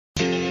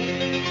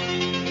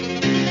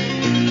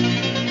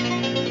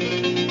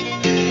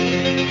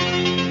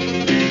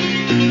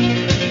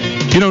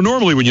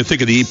Normally when you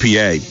think of the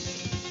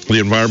EPA, the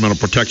Environmental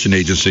Protection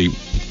Agency,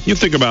 you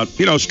think about,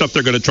 stuff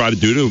they're going to try to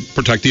do to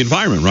protect the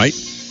environment, right?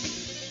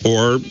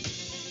 Or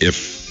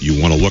if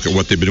you want to look at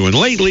what they've been doing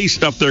lately,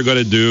 stuff they're going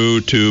to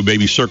do to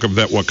maybe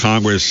circumvent what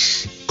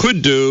Congress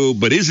could do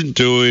but isn't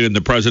doing, and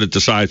the president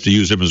decides to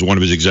use them as one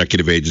of his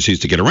executive agencies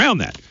to get around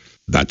that.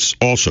 That's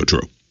also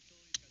true.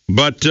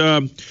 But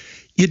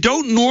you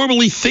don't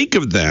normally think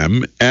of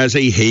them as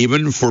a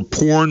haven for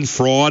porn,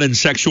 fraud, and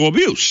sexual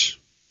abuse.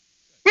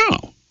 No.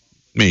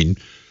 I mean,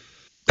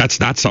 that's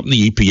not something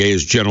the EPA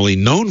is generally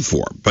known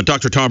for. But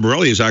Dr. Tom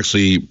Borelli has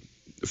actually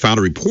found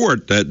a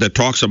report that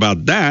talks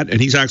about that,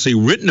 and he's actually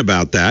written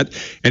about that.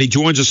 And he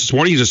joins us this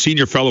morning. He's a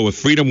senior fellow with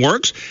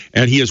Freedomworks,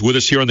 and he is with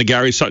us here on the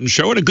Gary Sutton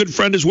Show, and a good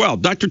friend as well.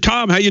 Dr.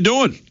 Tom, how you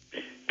doing?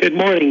 Good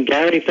morning,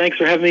 Gary. Thanks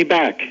for having me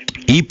back.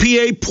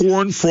 EPA,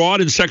 porn, fraud,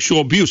 and sexual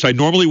abuse. I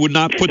normally would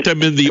not put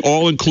them in the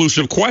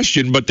all-inclusive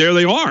question, but there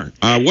they are.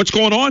 What's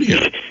going on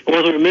here?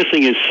 What we're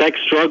missing is sex,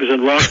 drugs,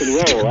 and rock and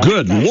roll.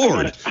 Good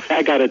Lord.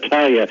 I got to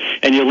tell you,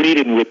 and you're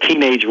leading with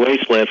Teenage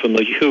Wasteland from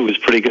The Who is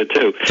pretty good,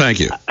 too. Thank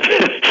you.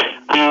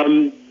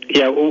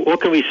 What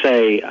can we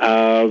say?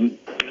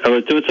 I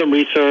was doing some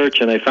research,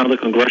 and I found a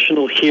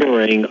congressional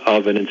hearing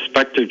of an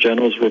Inspector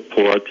General's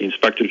report, the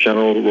Inspector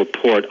General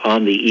report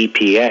on the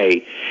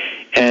EPA,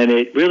 and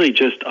it really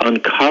just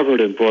uncovered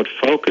and brought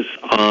focus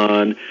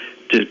on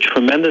the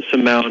tremendous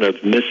amount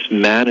of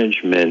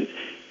mismanagement,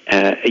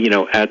 at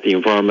the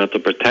Environmental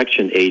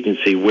Protection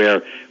Agency,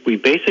 where we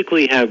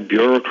basically have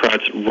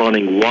bureaucrats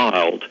running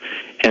wild.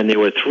 And there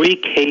were 3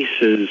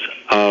 cases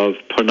of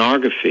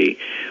pornography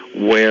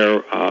where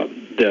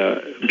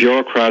the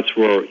bureaucrats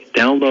were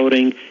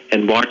downloading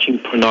and watching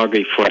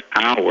pornography for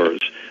hours,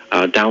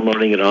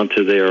 downloading it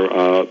onto their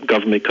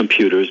government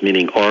computers,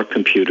 meaning our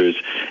computers,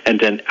 and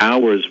then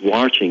hours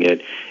watching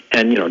it.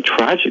 And,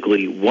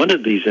 tragically, one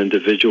of these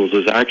individuals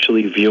was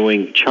actually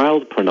viewing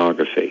child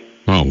pornography.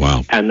 Oh,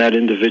 wow. And that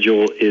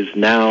individual is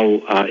now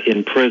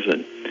in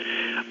prison.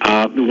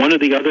 One of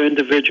the other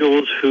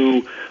individuals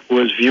who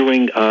was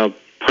viewing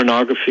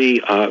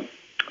pornography on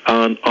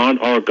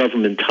our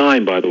government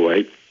time, by the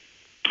way,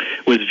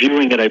 was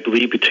viewing it, I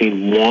believe,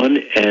 between 1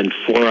 and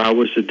 4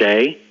 hours a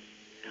day,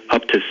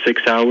 up to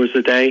 6 hours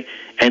a day.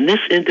 And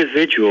this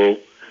individual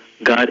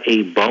got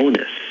a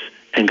bonus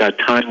and got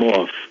time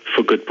off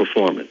for good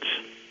performance.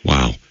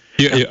 Wow.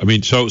 Yeah, I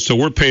mean, so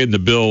we're paying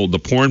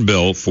the porn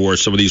bill for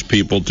some of these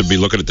people to be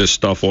looking at this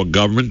stuff on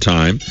government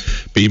time,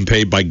 being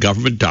paid by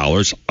government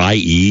dollars,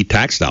 i.e.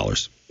 tax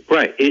dollars.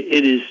 Right.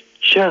 It is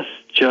just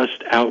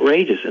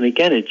outrageous. And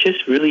again, it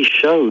just really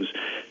shows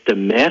the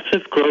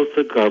massive growth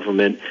of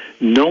government.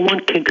 No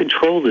one can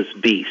control this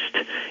beast.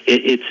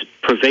 It's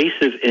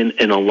pervasive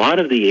in a lot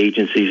of the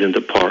agencies and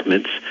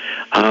departments,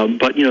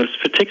 but it's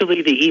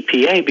particularly the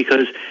EPA,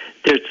 because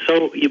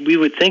we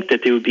would think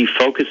that they would be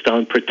focused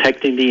on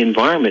protecting the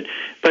environment.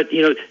 But,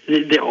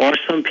 there are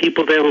some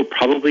people there who are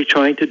probably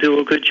trying to do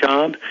a good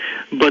job,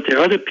 but there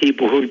are other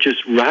people who are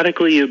just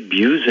radically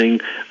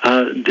abusing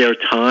their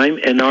time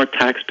and our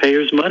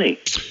taxpayers' money.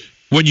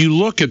 When you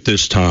look at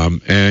this,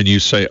 Tom, and you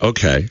say,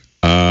 okay,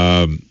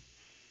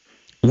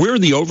 where are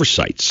the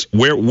oversights?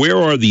 Where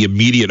are the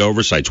immediate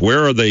oversights?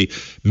 Where are the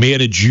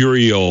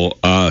managerial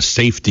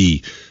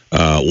safety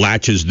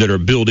latches that are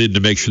built in to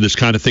make sure this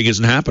kind of thing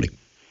isn't happening?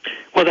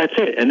 Well, that's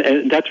it,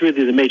 and that's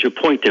really the major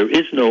point. There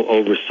is no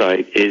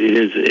oversight. It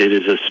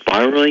is a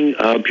spiraling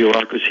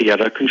bureaucracy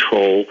out of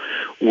control,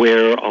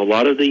 where a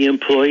lot of the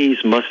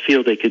employees must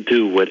feel they could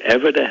do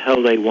whatever the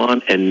hell they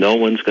want, and no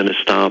one's going to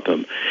stop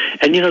them.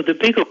 And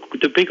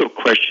the bigger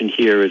question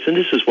here is, and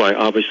this is why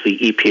obviously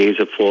EPA is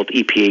at fault,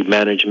 EPA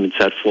management's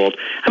at fault.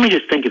 I mean,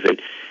 just think of it.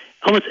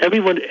 Almost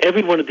every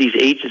one of these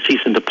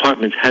agencies and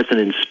departments has an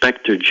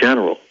inspector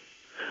general.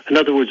 In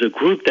other words, a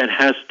group that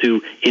has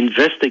to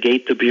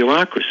investigate the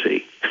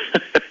bureaucracy.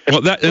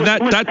 Well,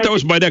 that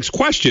was my next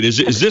question.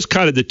 Is this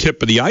kind of the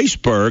tip of the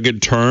iceberg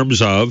in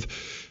terms of,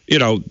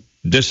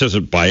 this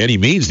isn't by any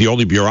means the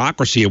only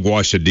bureaucracy in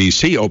Washington,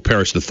 D.C., oh,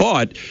 perish the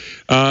thought,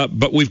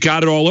 but we've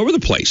got it all over the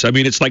place. I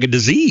mean, it's like a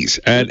disease.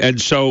 And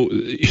so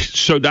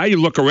now you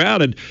look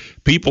around, and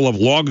people have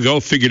long ago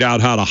figured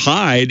out how to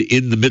hide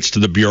in the midst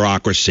of the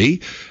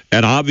bureaucracy.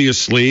 And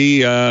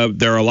obviously,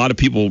 there are a lot of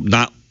people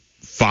not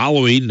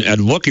following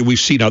and looking. We've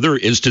seen other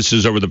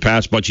instances over the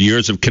past bunch of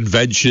years of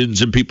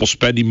conventions and people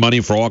spending money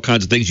for all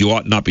kinds of things you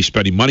ought not be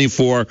spending money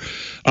for.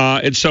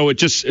 And so it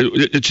just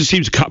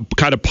seems to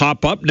kind of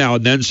pop up now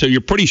and then. So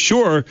you're pretty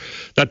sure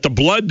that the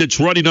blood that's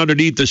running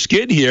underneath the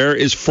skin here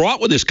is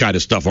fraught with this kind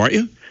of stuff, aren't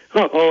you?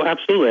 Oh,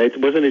 absolutely.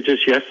 Wasn't it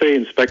just yesterday,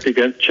 Inspector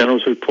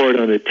General's report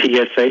on the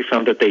TSA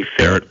found that they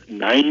failed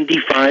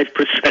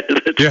 95%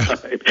 of the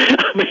time?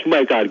 I mean,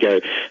 my God,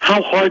 Gary,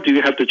 how hard do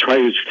you have to try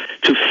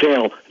to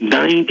fail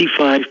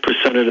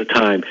 95% of the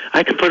time?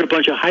 I could put a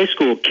bunch of high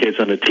school kids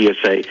on the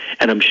TSA,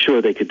 and I'm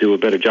sure they could do a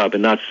better job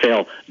and not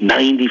fail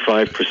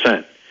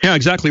 95%. Yeah,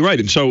 exactly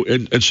right. And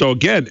so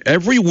again,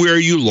 everywhere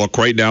you look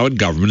right now in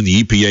government, and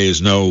the EPA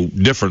is no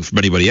different from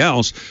anybody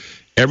else,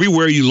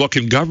 everywhere you look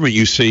in government,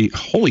 you see,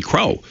 holy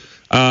crow,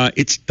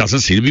 It doesn't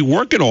seem to be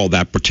working all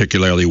that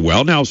particularly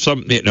well. Now,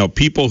 some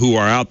people who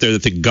are out there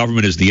that think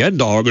government is the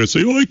end all are going to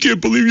say, "Oh, I can't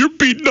believe you're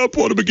beating up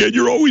on them again.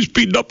 You're always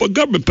beating up on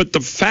government." But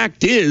the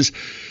fact is,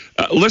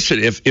 listen,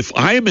 if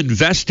I am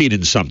investing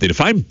in something,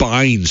 if I'm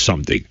buying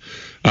something,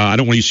 I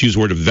don't want to use the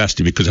word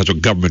investing because that's what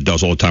government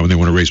does all the time when they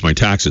want to raise my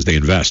taxes. They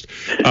invest.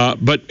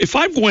 But if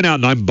I'm going out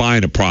and I'm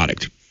buying a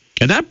product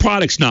and that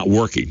product's not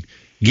working,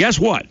 guess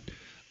what?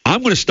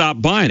 I'm going to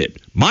stop buying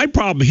it. My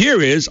problem here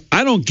is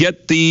I don't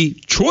get the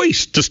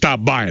choice to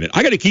stop buying it.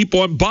 I got to keep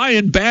on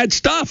buying bad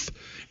stuff.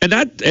 And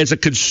that, as a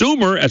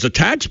consumer, as a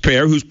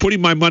taxpayer who's putting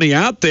my money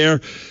out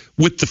there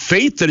with the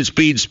faith that it's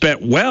being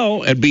spent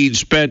well and being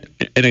spent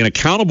in an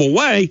accountable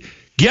way,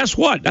 guess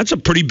what? That's a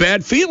pretty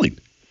bad feeling.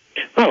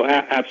 Oh,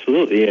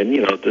 absolutely. And,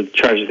 the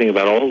tragic thing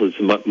about all is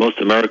most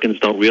Americans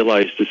don't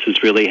realize this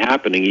is really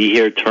happening. You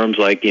hear terms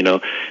like,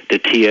 the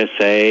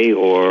TSA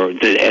or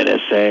the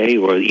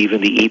NSA or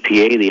even the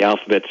EPA, the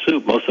alphabet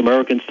soup. Most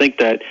Americans think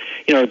that,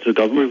 it's a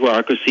government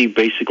bureaucracy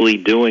basically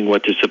doing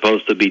what they're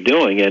supposed to be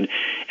doing. And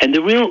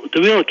the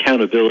real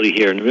accountability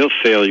here and the real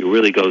failure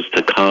really goes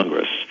to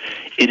Congress.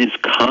 It is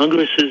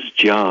Congress's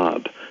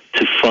job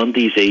to fund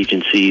these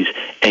agencies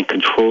and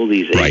control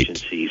these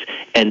agencies,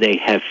 and they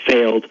have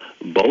failed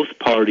both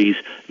parties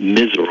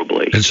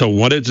miserably. And so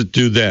what does it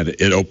do then?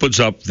 It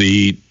opens up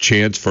the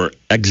chance for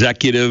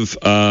executive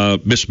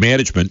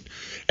mismanagement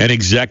and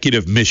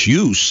executive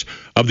misuse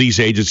of these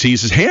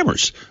agencies as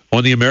hammers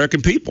on the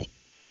American people.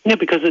 Yeah,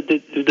 because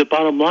the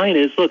bottom line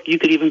is, look, you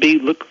could even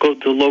go to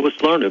the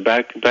lowest learner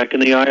back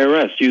in the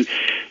IRS.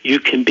 You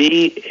can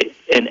be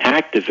an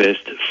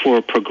activist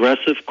for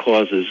progressive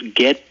causes,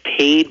 get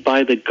paid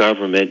by the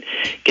government,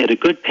 get a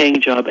good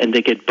paying job, and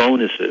they get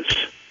bonuses.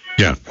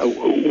 Yeah.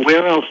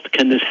 Where else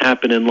can this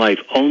happen in life?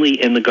 Only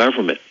in the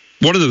government.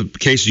 One of the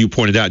cases you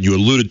pointed out, and you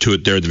alluded to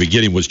it there at the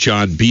beginning, was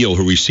John Beal,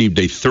 who received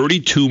a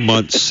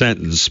 32-month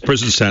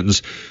prison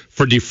sentence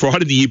for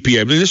defrauding the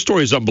EPA. I mean, this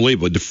story is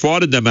unbelievable. It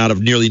defrauded them out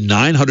of nearly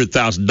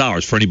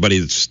 $900,000. For anybody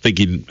that's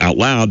thinking out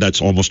loud, that's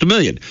almost $1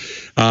 million.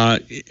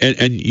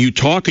 And you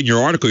talk in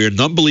your article, you're an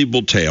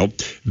unbelievable tale.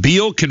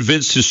 Beal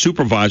convinced his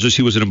supervisors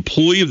he was an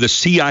employee of the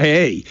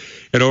CIA.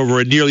 And over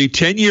a nearly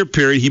 10-year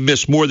period, he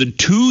missed more than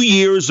 2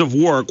 years of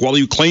work while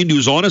he claimed he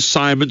was on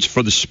assignments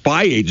for the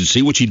spy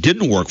agency, which he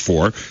didn't work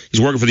for.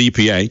 He's working for the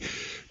EPA.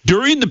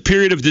 During the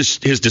period of his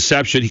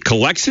deception, he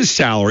collects his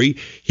salary,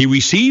 he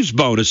receives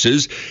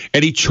bonuses,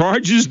 and he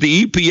charges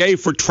the EPA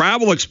for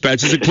travel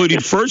expenses, including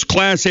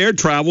first-class air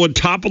travel and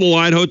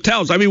top-of-the-line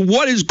hotels. I mean,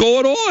 what is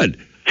going on?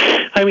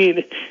 I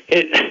mean,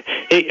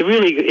 it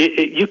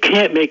really you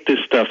can't make this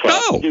stuff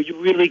up. No.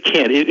 You really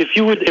can't.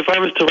 If I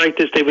was to write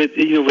this, they would,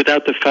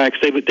 without the facts,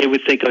 they would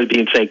think I would be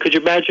insane. Could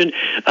you imagine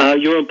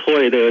your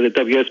employee there at the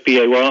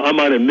WSBA? Well, I'm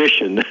on a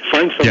mission.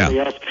 Find somebody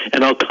else,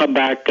 and I'll come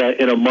back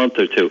in a month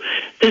or two.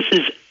 This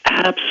is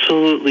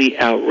absolutely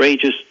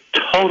outrageous,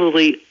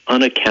 totally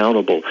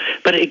unaccountable.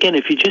 But again,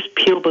 if you just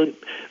peel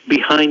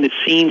behind the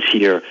scenes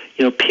here,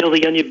 peel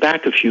the onion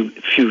back a few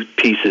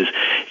pieces,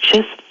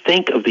 just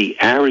think of the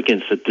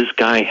arrogance that this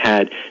guy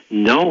had,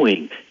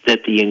 knowing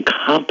that the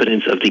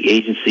incompetence of the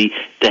agency,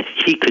 that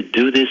he could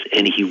do this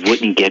and he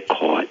wouldn't get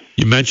caught.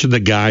 You mentioned the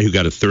guy who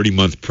got a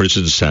 30-month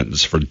prison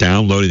sentence for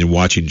downloading and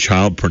watching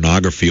child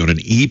pornography on an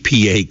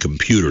EPA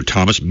computer.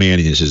 Thomas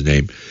Manning is his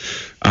name.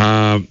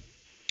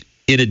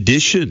 In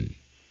addition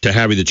to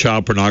having the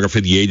child pornography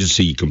in the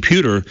agency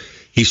computer,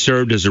 he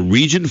served as a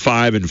Region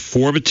 5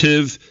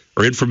 information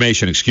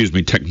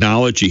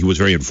technology. He was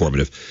very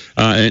informative.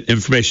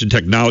 Information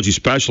technology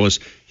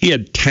specialist. He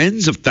had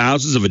tens of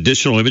thousands of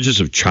additional images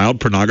of child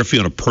pornography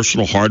on a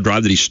personal hard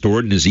drive that he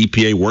stored in his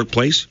EPA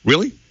workplace.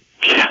 Really?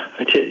 Yeah,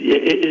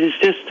 it is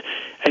just.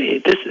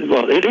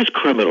 It is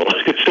criminal.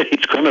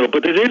 It's criminal,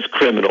 but it is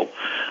criminal.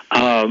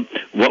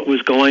 What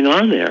was going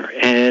on there?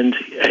 And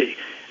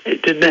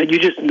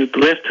the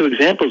last two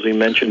examples we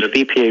mentioned of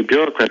EPA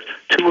bureaucrats,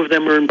 two of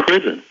them are in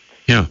prison.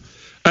 Yeah,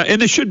 and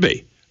they should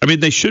be. I mean,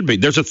 they should be.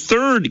 There's a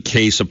third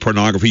case of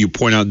pornography you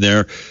point out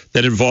there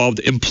that involved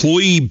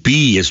employee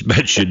B is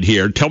mentioned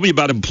here. Tell me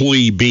about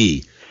employee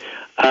B.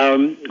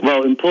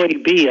 Employee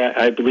B,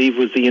 I believe,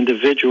 was the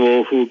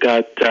individual who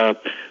got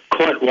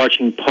caught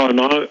watching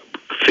pornography,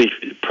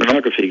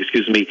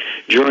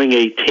 during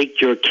a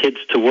take your kids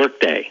to work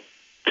day.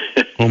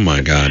 Oh,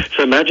 my God.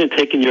 So imagine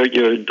taking your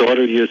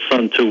daughter, your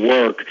son to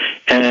work,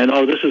 and,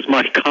 this is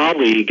my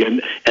colleague,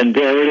 and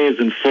there it is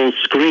in full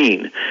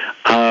screen.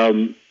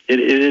 It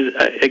is,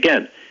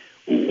 again,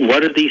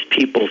 what are these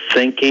people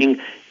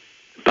thinking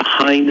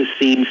behind the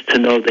scenes to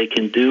know they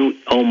can do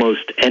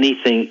almost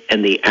anything,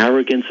 and the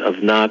arrogance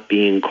of not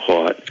being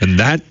caught? And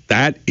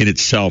that in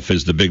itself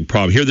is the big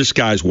problem. Here this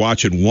guy's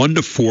watching 1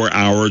 to 4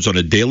 hours on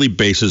a daily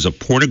basis of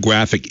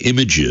pornographic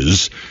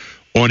images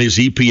on his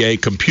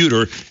EPA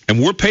computer,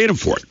 and we're paying him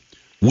for it.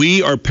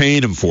 We are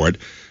paying him for it.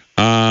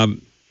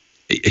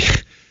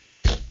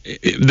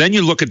 then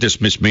you look at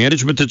this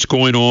mismanagement that's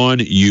going on.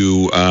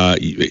 You go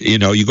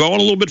on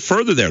a little bit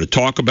further there to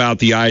talk about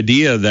the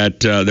idea that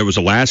there was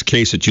a last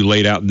case that you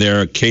laid out in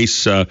there, a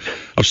case of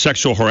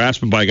sexual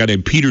harassment by a guy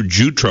named Peter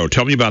Jutro.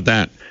 Tell me about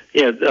that.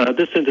 Yeah,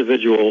 this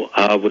individual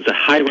was a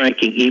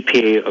high-ranking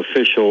EPA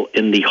official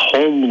in the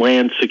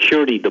Homeland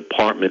Security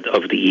Department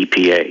of the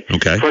EPA.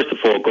 Okay. First of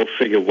all, go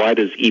figure, why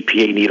does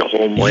EPA need a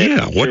Homeland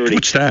Security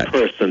what's that?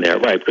 person there?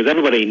 Right, because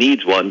everybody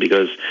needs one,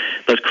 because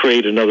let's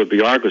create another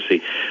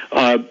bureaucracy.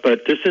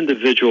 But this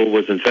individual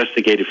was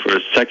investigated for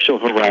sexual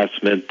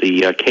harassment.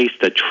 The case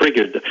that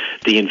triggered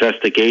the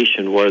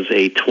investigation was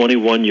a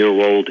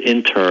 21-year-old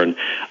intern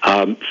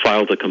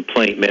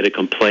made a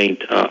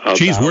complaint.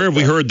 Geez, where have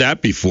we heard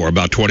that before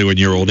about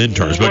 21-year-old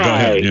interns? But go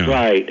ahead. Yeah.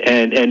 Right.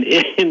 And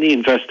in the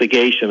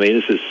investigation, I mean,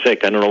 this is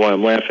sick. I don't know why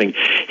I'm laughing.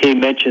 He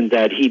mentioned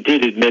that he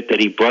did admit that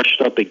he brushed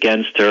up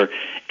against her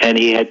and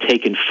he had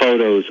taken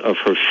photos of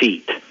her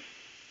feet.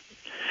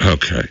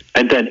 Okay.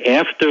 And then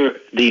after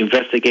the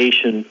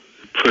investigation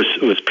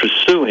was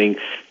pursuing,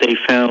 they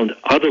found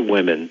other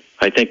women,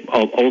 I think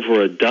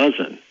over a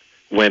dozen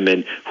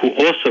women, who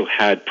also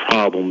had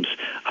problems,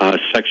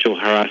 sexual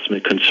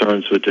harassment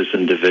concerns with this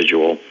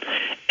individual.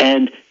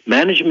 And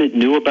management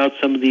knew about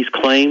some of these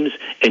claims,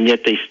 and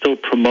yet they still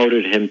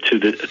promoted him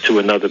to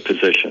another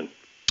position.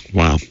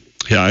 Wow.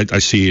 Yeah, I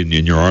see in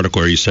your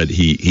article where you said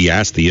he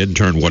asked the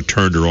intern what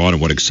turned her on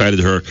and what excited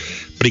her,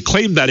 but he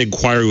claimed that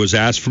inquiry was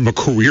asked from a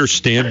career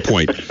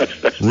standpoint.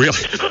 Really?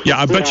 Yeah,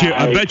 I bet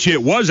you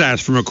it was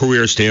asked from a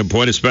career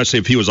standpoint, especially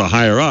if he was a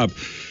higher up.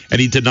 And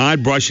he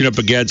denied brushing up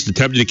against,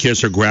 attempting to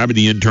kiss, or grabbing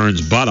the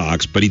intern's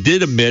buttocks, but he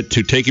did admit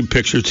to taking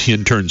pictures of the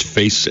intern's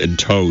face and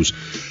toes.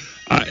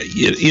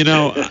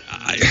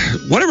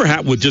 Whatever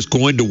happened with just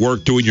going to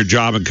work, doing your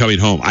job, and coming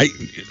home?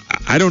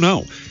 I don't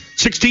know.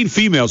 16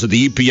 females at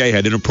the EPA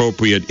had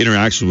inappropriate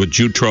interactions with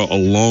Jutro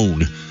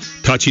alone.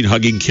 Touching,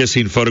 hugging,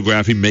 kissing,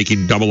 photographing,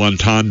 making double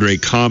entendre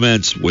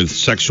comments with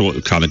sexual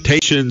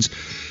connotations.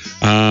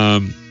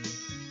 And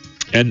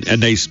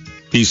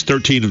these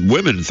 13 of the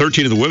women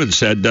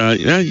said,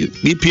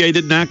 EPA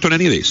didn't act on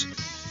any of these.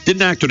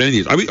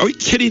 Are we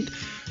kidding?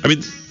 I mean,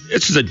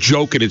 this is a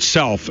joke in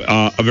itself,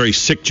 a very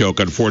sick joke,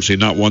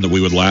 unfortunately, not one that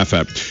we would laugh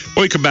at.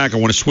 When we come back, I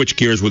want to switch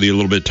gears with you a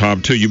little bit,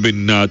 Tom, too. You've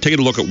been taking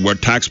a look at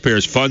what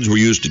taxpayers' funds were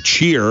used to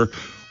cheer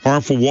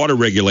harmful water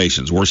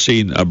regulations. We're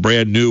seeing a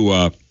brand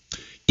new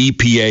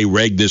EPA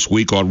reg this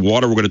week on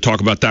water. We're going to talk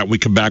about that when we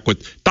come back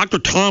with Dr.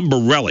 Tom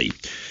Borelli.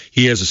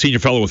 He is a senior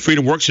fellow with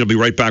Freedomworks. He'll be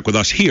right back with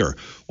us here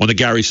on the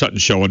Gary Sutton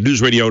Show on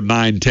News Radio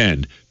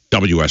 910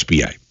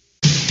 WSBA.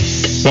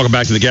 Welcome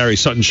back to the Gary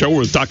Sutton Show. We're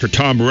with Dr.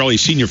 Tom Borelli,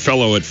 senior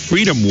fellow at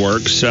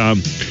Freedomworks.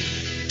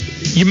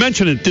 You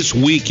mentioned that this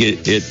week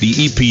at the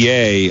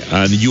EPA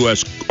and the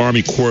U.S.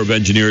 Army Corps of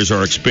Engineers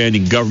are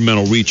expanding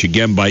governmental reach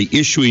again by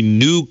issuing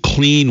new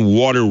clean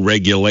water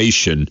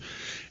regulation,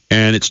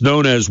 and it's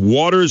known as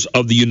Waters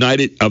of the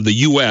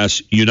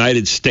U.S.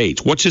 United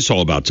States. What's this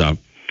all about, Tom?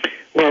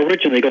 Well,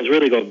 originally,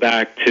 it goes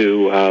back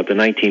to the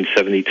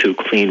 1972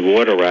 Clean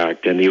Water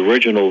Act, and the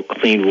original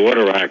Clean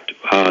Water Act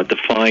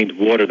defined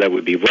water that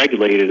would be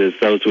regulated as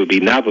those would be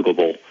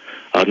navigable.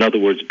 In other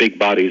words, big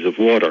bodies of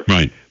water.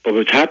 Right. But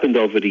what's happened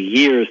over the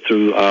years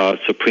through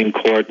Supreme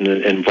Court and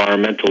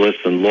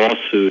environmentalists and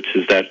lawsuits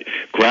is that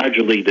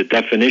gradually the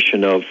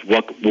definition of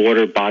what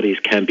water bodies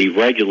can be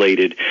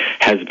regulated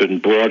has been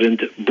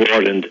broadened.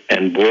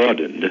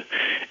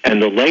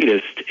 And the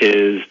latest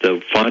is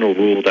the final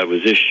rule that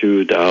was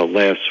issued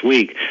last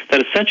week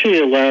that essentially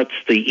allows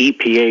the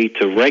EPA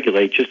to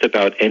regulate just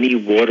about any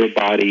water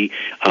body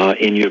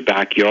in your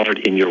backyard,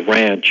 in your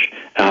ranch,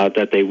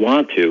 that they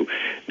want to,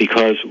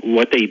 because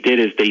what they did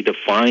is they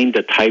defined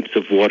the types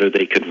of water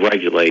they could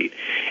regulate.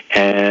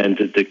 And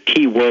the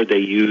key word they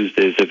used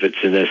is if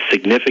it's in a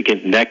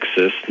significant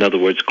nexus, in other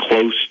words,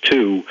 close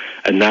to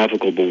a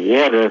navigable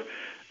water,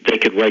 they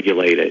could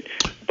regulate it.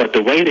 But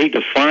the way they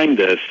define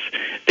this,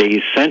 they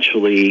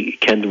essentially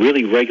can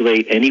really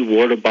regulate any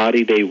water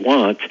body they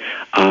want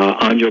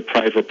on your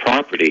private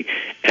property.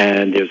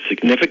 And there's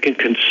significant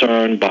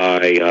concern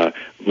by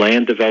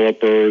land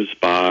developers,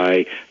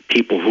 by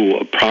people who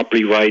are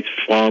property rights,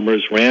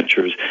 farmers,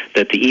 ranchers,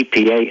 that the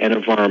EPA and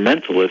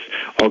environmentalists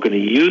are going to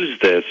use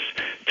this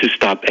to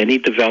stop any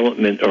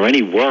development or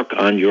any work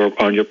on your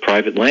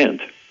private land.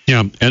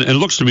 Yeah, and it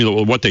looks to me that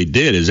what they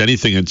did is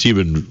anything that's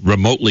even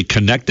remotely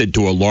connected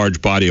to a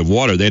large body of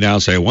water, they now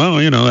say, well,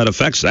 that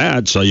affects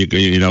that. So,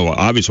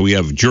 obviously we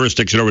have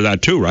jurisdiction over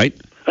that too, right?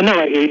 No,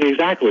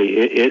 exactly.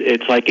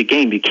 It's like a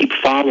game. You keep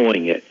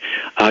following it.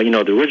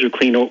 The original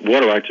Clean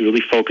Water Act really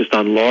focused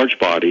on large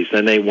bodies.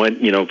 Then they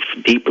went,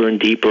 deeper and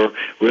deeper,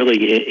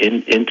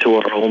 really into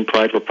our own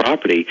private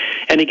property.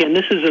 And again,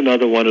 this is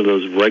another one of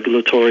those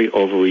regulatory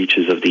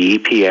overreaches of the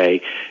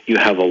EPA. You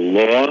have a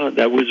law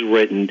that was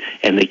written,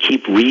 and they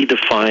keep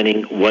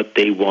redefining what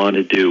they want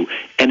to do.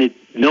 And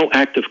no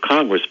act of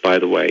Congress, by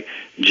the way,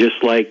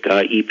 just like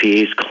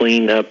EPA's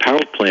Clean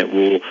Power Plant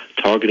rule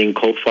targeting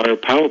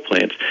coal-fired power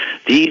plants.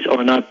 These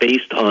are not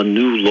based on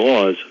new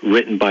laws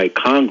written by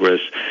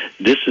Congress.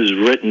 This is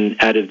written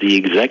out of the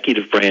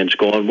executive branch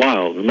gone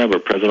wild. Remember,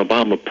 President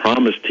Obama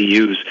promised to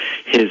use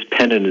his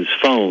pen and his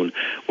phone.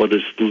 Well,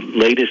 this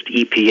latest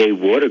EPA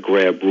water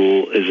grab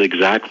rule is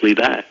exactly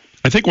that.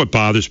 I think what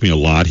bothers me a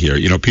lot here,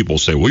 people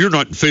say, well, you're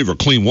not in favor of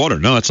clean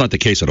water. No, that's not the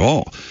case at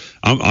all.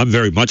 I'm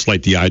very much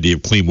like the idea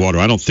of clean water.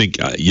 I don't think,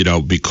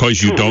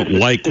 because you don't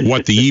like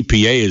what the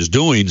EPA is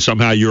doing,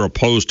 somehow you're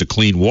opposed to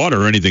clean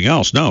water or anything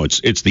else. No,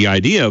 it's the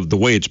idea of the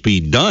way it's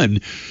being done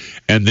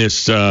and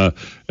this,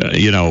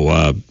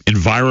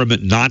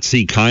 environment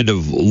Nazi kind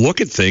of look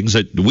at things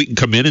that we can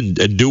come in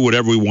and do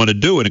whatever we want to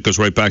do. And it goes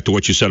right back to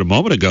what you said a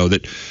moment ago,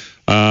 that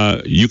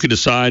you can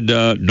decide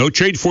no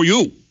change for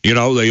you.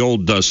 The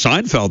old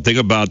Seinfeld thing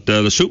about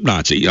the soup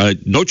Nazi.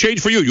 No change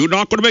for you. You're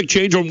not going to make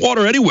change on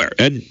water anywhere.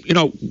 And,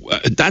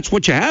 that's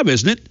what you have,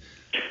 isn't it?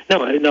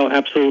 No,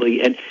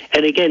 absolutely. And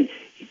again,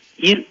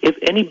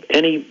 if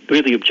any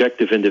really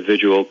objective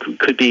individual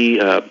could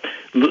be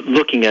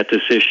looking at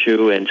this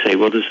issue and say,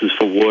 well, this is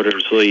for water,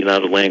 it's really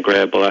not a land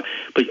grab, blah.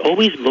 But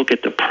always look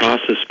at the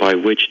process by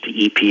which the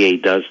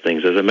EPA does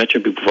things. As I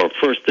mentioned before,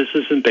 first, this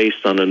isn't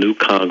based on a new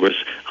Congress,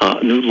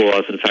 new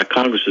laws. In fact,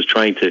 Congress is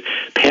trying to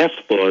pass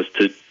laws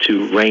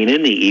to rein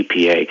in the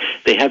EPA.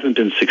 They haven't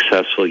been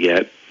successful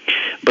yet.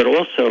 But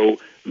also,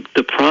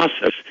 the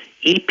process,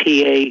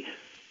 EPA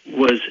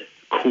was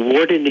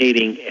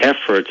coordinating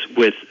efforts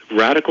with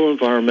radical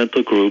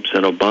environmental groups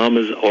and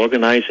Obama's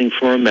Organizing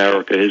for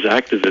America, his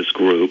activist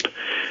group,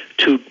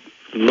 to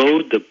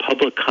load the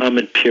public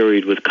comment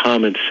period with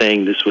comments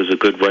saying this was a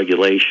good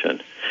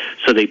regulation.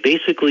 So they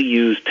basically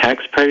used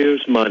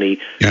taxpayers'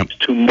 money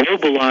to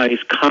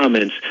mobilize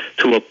comments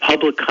to a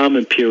public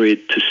comment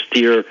period to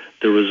steer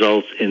the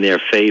results in their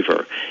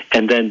favor.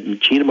 And then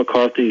Gina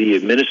McCarthy, the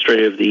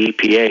administrator of the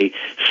EPA,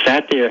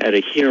 sat there at a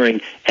hearing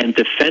and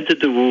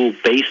defended the rule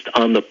based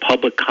on the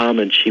public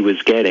comments she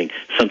was getting.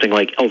 Something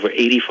like over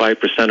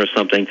 85% or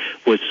something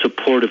was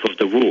supportive of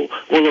the rule.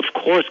 Well, of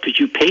course, because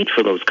you paid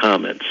for those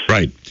comments.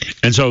 Right.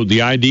 And so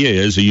the idea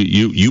is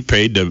you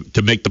paid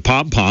to make the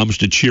pom-poms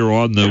to cheer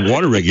on the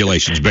water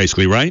regulations,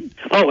 basically, right?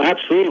 Oh,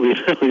 absolutely.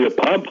 The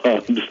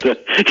pom-poms,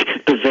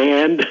 the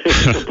van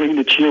to bring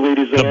the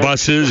cheerleaders the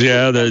buses,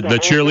 the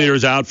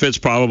cheerleaders' outfits,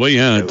 probably,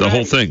 the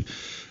whole thing.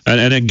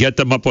 And then get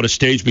them up on a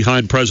stage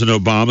behind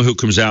President Obama, who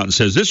comes out and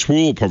says, this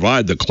rule will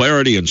provide the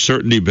clarity and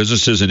certainty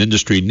businesses and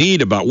industry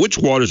need about which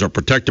waters are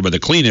protected by the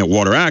Clean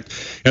Water Act,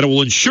 and it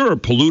will ensure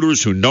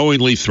polluters who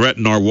knowingly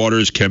threaten our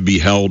waters can be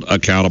held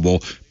accountable,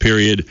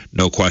 period,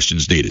 no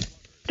questions needed.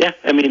 Yeah,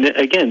 I mean,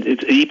 again,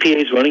 EPA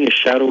is running a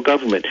shadow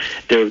government.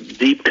 There are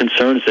deep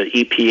concerns that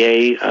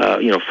EPA,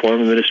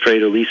 former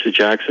Administrator Lisa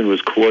Jackson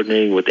was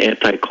coordinating with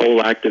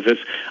anti-coal activists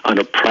on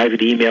a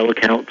private email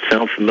account.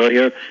 Sound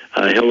familiar?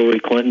 Hillary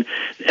Clinton.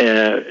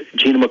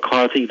 Gina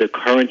McCarthy, the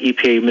current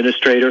EPA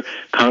Administrator,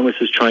 Congress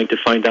is trying to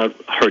find out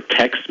her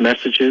text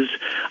messages,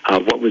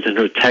 what was in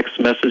her text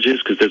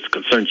messages, because there's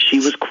concern she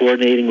was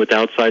coordinating with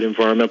outside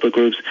environmental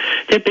groups.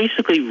 They're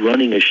basically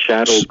running a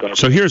shadow government.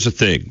 So here's the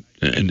thing.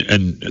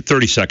 And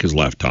 30 seconds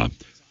left, Tom.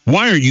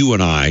 Why are you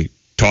and I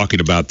talking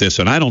about this,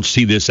 and I don't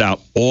see this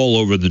out all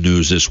over the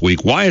news this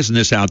week? Why isn't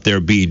this out there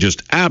being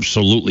just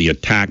absolutely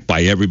attacked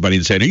by everybody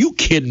and saying, are you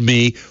kidding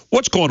me?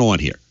 What's going on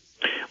here?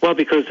 Well,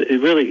 because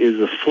it really is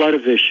a flood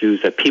of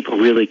issues that people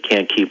really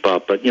can't keep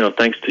up. But,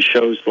 thanks to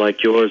shows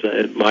like yours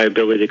and my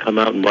ability to come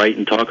out and write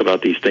and talk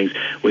about these things,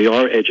 we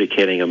are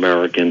educating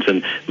Americans.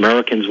 And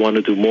Americans want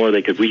to do more.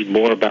 They could read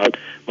more about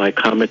my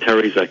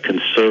commentaries at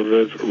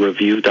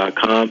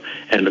conservativereview.com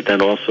and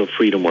then also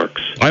Freedomworks.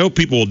 I hope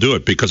people will do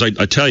it because I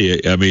tell you,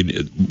 I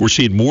mean, we're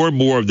seeing more and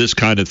more of this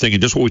kind of thing.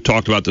 And just what we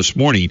talked about this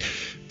morning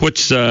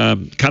puts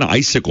kind of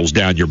icicles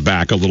down your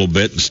back a little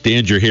bit and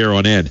stands your hair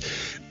on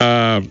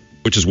end.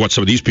 Which is what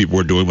some of these people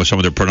were doing with some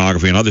of their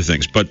pornography and other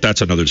things. But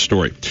that's another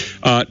story.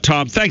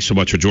 Tom, thanks so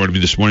much for joining me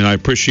this morning. I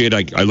appreciate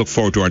it. I look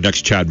forward to our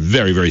next chat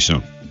very, very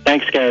soon.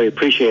 Thanks, Gary.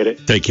 Appreciate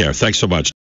it. Take care. Thanks so much.